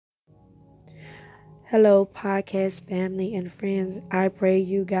Hello, podcast family and friends. I pray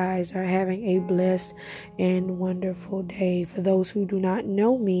you guys are having a blessed and wonderful day. For those who do not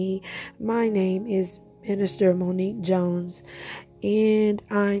know me, my name is Minister Monique Jones, and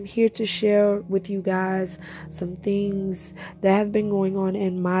I'm here to share with you guys some things that have been going on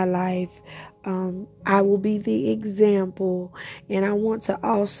in my life. I will be the example, and I want to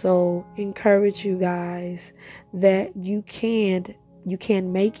also encourage you guys that you can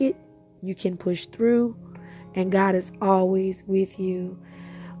make it, you can push through, and God is always with you.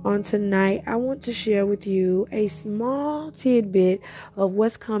 On tonight, I want to share with you a small tidbit of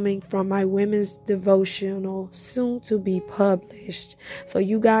what's coming from my women's devotional, soon to be published. So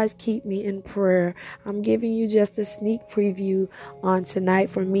you guys keep me in prayer. I'm giving you just a sneak preview on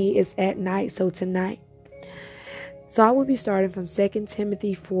tonight. For me, it's at night, so tonight. So I will be starting from 2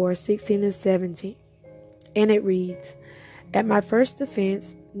 Timothy 4:16 and 17. And it reads, "At my first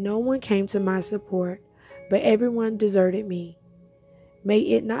offense, no one came to my support, but everyone deserted me. May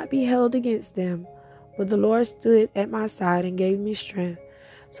it not be held against them, but the Lord stood at my side and gave me strength,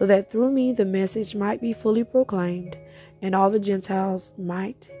 so that through me the message might be fully proclaimed, and all the Gentiles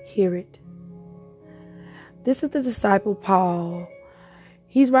might hear it." This is the disciple Paul.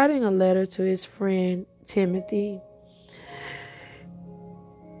 He's writing a letter to his friend Timothy.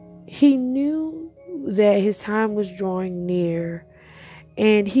 He knew that his time was drawing near,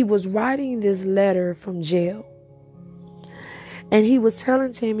 and he was writing this letter from jail. And he was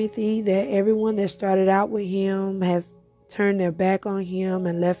telling Timothy that everyone that started out with him has turned their back on him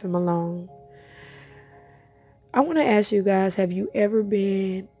and left him alone. I want to ask you guys, have you ever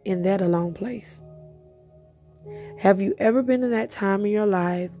been in that alone place? Have you ever been in that time in your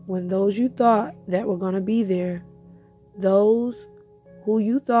life when those you thought that were going to be there, those who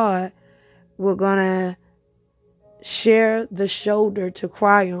you thought were going to share the shoulder to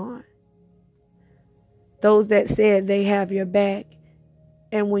cry on, those that said they have your back,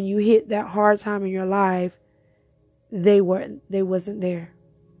 and when you hit that hard time in your life, they wasn't there?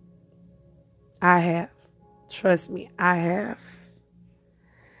 I have. Trust me, I have.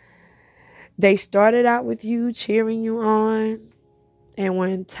 They started out with you, cheering you on, and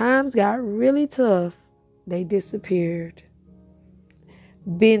when times got really tough, they disappeared.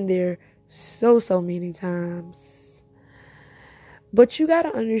 Been there so many times. But you got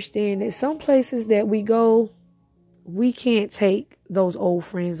to understand that some places that we go, we can't take those old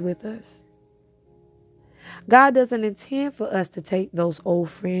friends with us. God doesn't intend for us to take those old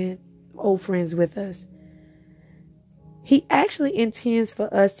friends with us. He actually intends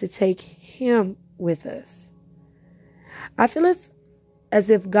for us to take Him with us. I feel it's as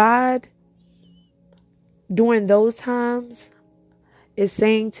if God, during those times, is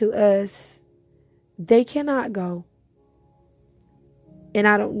saying to us, they cannot go. And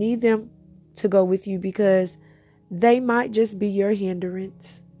I don't need them to go with you because they might just be your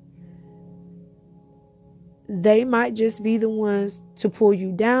hindrance. They might just be the ones to pull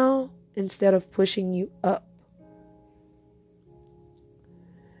you down instead of pushing you up.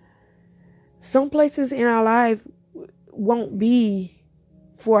 Some places in our life won't be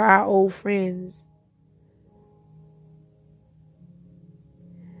for our old friends.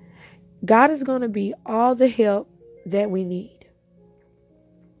 God is going to be all the help that we need.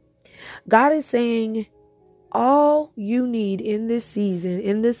 God is saying all you need in this season,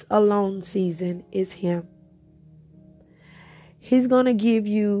 in this alone season, is Him. He's going to give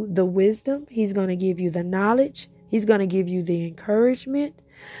you the wisdom. He's going to give you the knowledge. He's going to give you the encouragement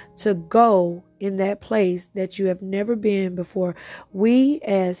to go in that place that you have never been before. We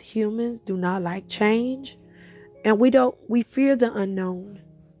as humans do not like change, and we fear the unknown.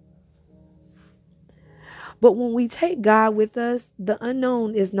 But when we take God with us, the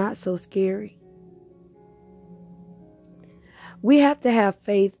unknown is not so scary. We have to have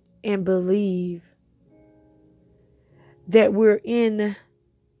faith and believe that we're in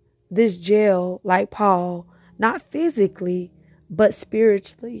this jail like Paul, not physically, but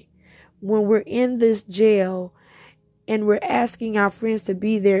spiritually. When we're in this jail and we're asking our friends to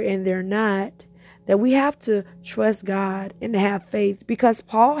be there and they're not, that we have to trust God and have faith, because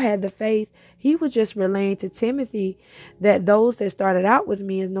Paul had the faith. He was just relaying to Timothy that those that started out with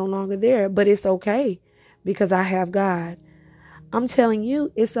me is no longer there, but it's okay because I have God. I'm telling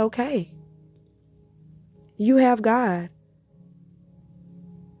you, it's okay. You have God.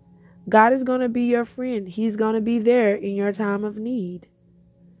 God is going to be your friend. He's going to be there in your time of need.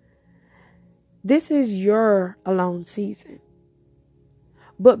 This is your alone season.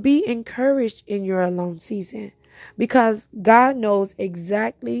 But be encouraged in your alone season, because God knows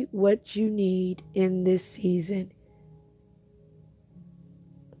exactly what you need in this season.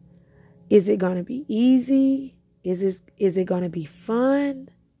 Is it going to be easy? Is it going to be fun?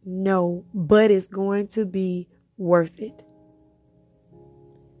 No, but it's going to be worth it.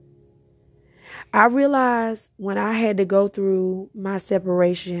 I realized when I had to go through my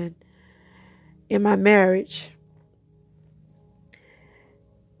separation in my marriage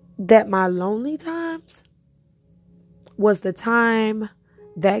that my lonely times was the time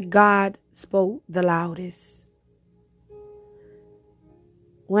that God spoke the loudest.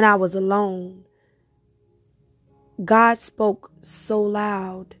 When I was alone, God spoke so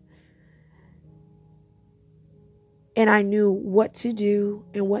loud, and I knew what to do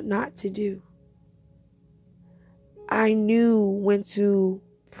and what not to do. I knew when to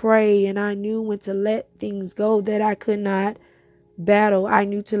pray, and I knew when to let things go that I could not battle. I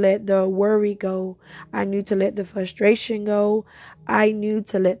knew to let the worry go. I knew to let the frustration go. I knew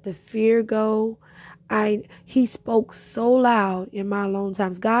to let the fear go. He spoke so loud in my alone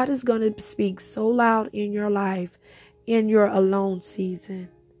times. God is going to speak so loud in your life in your alone season.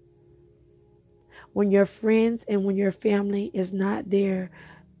 When your friends and when your family is not there,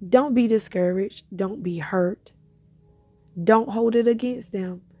 don't be discouraged. Don't be hurt. Don't hold it against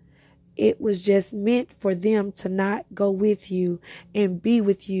them. It was just meant for them to not go with you and be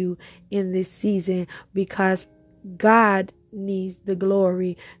with you in this season, because God needs the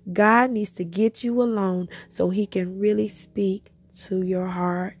glory. God needs to get you alone so he can really speak to your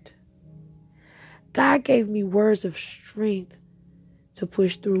heart. God gave me words of strength to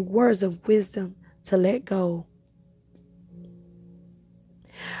push through, words of wisdom to let go.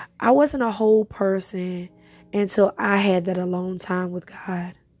 I wasn't a whole person until I had that alone time with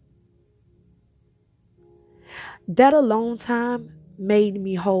God. That alone time made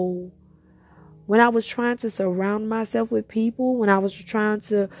me whole. When I was trying to surround myself with people, when I was trying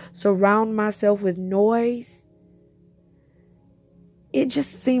to surround myself with noise, it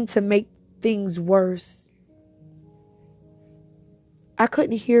just seemed to make things worse. I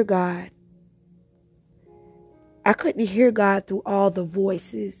couldn't hear God. I couldn't hear God through all the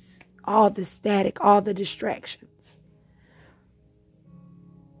voices, all the static, all the distractions.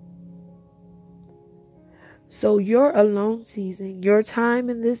 So your alone season, your time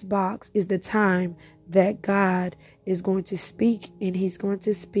in this box is the time that God is going to speak, and he's going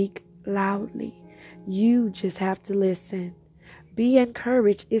to speak loudly. You just have to listen. Be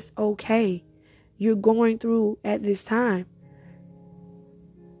encouraged. It's okay. You're going through at this time,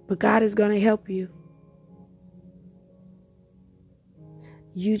 but God is going to help you.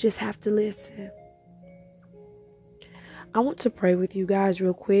 You just have to listen. I want to pray with you guys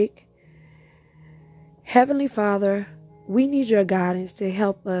real quick. Heavenly Father, we need your guidance to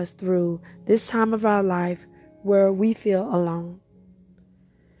help us through this time of our life where we feel alone,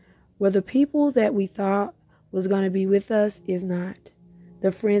 where the people that we thought was going to be with us is not.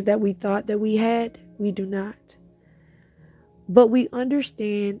 The friends that we thought that we had, we do not. But we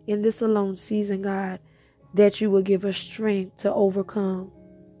understand in this alone season, God, that you will give us strength to overcome,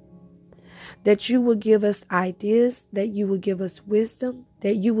 that you will give us ideas, that you will give us wisdom,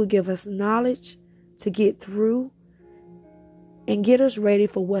 that you will give us knowledge to get through and get us ready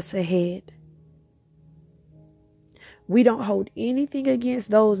for what's ahead. We don't hold anything against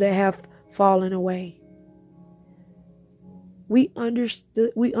those that have fallen away. We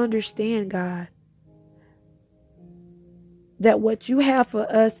understand, God, that what you have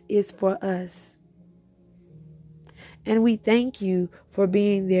for us is for us. And we thank you for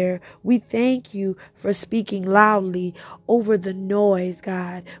being there. We thank you for speaking loudly over the noise,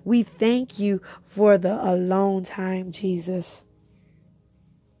 God. We thank you for the alone time, Jesus.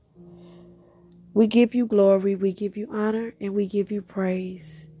 We give you glory, we give you honor, and we give you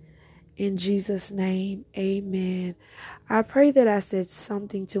praise. In Jesus' name, amen. I pray that I said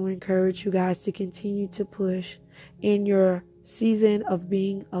something to encourage you guys to continue to push in your season of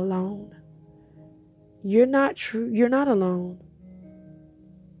being alone. You're not alone.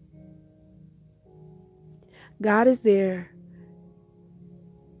 God is there.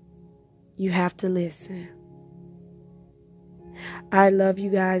 You have to listen. I love you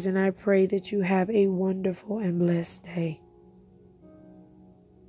guys, and I pray that you have a wonderful and blessed day.